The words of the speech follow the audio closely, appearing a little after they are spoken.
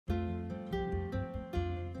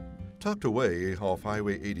Tucked away off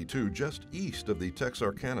Highway 82 just east of the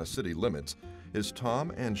Texarkana city limits is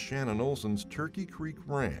Tom and Shannon Olson's Turkey Creek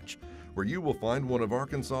Ranch, where you will find one of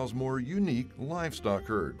Arkansas's more unique livestock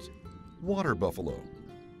herds, water buffalo.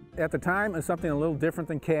 At the time, it was something a little different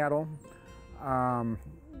than cattle.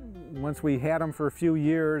 Once we had them for a few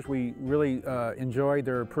years, we really enjoyed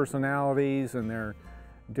their personalities and their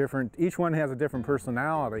different, each one has a different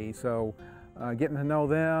personality, so getting to know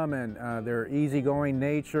them and their easygoing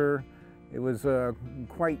nature, it was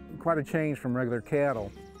quite a change from regular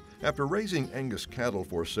cattle. After raising Angus cattle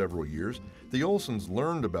for several years, the Olsons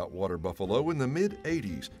learned about water buffalo in the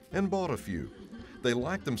mid-'80s and bought a few. They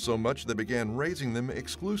liked them so much they began raising them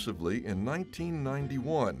exclusively in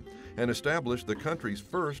 1991 and established the country's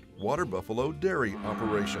first water buffalo dairy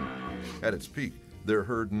operation. At its peak, their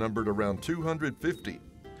herd numbered around 250.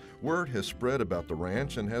 Word has spread about the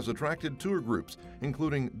ranch and has attracted tour groups,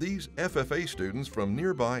 including these FFA students from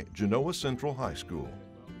nearby Genoa Central High School.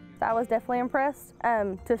 I was definitely impressed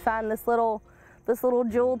to find this little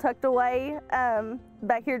jewel tucked away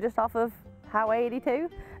back here just off of Highway 82.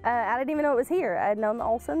 I didn't even know it was here. I had known the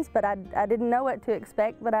Olsons, but I didn't know what to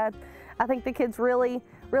expect. But I think the kids really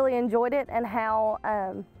enjoyed it, and how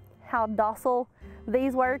docile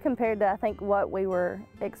these were compared to, I think, what we were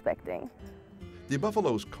expecting. The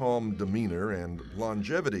buffalo's calm demeanor and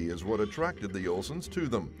longevity is what attracted the Olsons to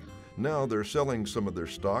them. Now they're selling some of their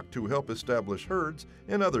stock to help establish herds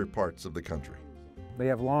in other parts of the country. They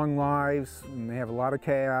have long lives and they have a lot of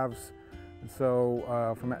calves.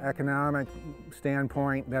 So from an economic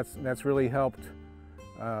standpoint, that's really helped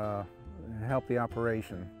the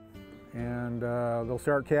operation. And they'll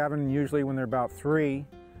start calving usually when they're about 3.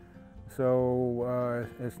 So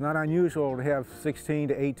it's not unusual to have 16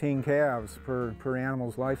 to 18 calves per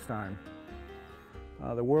animal's lifetime.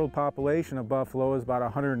 The world population of buffalo is about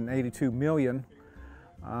 182 million,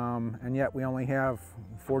 and yet we only have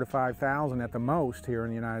 4,000 to 5,000 at the most here in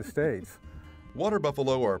the United States. Water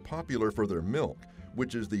buffalo are popular for their milk,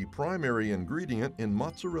 which is the primary ingredient in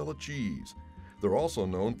mozzarella cheese. They're also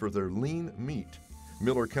known for their lean meat.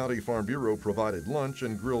 Miller County Farm Bureau provided lunch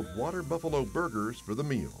and grilled water buffalo burgers for the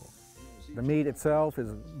meal. The meat itself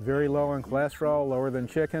is very low in cholesterol, lower than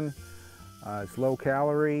chicken. It's low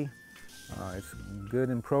calorie. It's good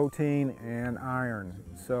in protein and iron.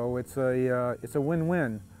 So it's a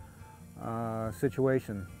win-win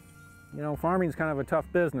situation. You know, farming is kind of a tough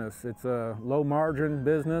business. It's a low margin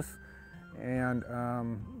business, and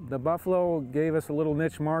the buffalo gave us a little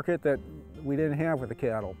niche market that we didn't have with the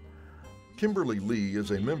cattle. Kimberly Lee is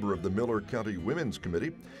a member of the Miller County Women's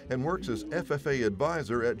Committee and works as FFA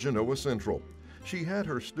advisor at Genoa Central. She had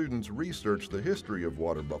her students research the history of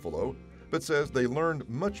water buffalo, but says they learned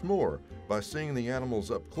much more by seeing the animals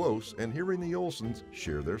up close and hearing the Olsons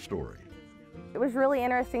share their story. It was really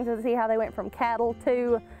interesting to see how they went from cattle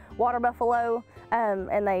to water buffalo,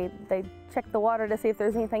 and they checked the water to see if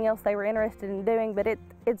there's anything else they were interested in doing, but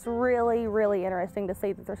it's really interesting to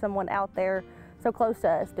see that there's someone out there so close to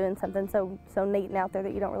us doing something so neat and out there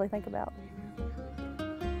that you don't really think about.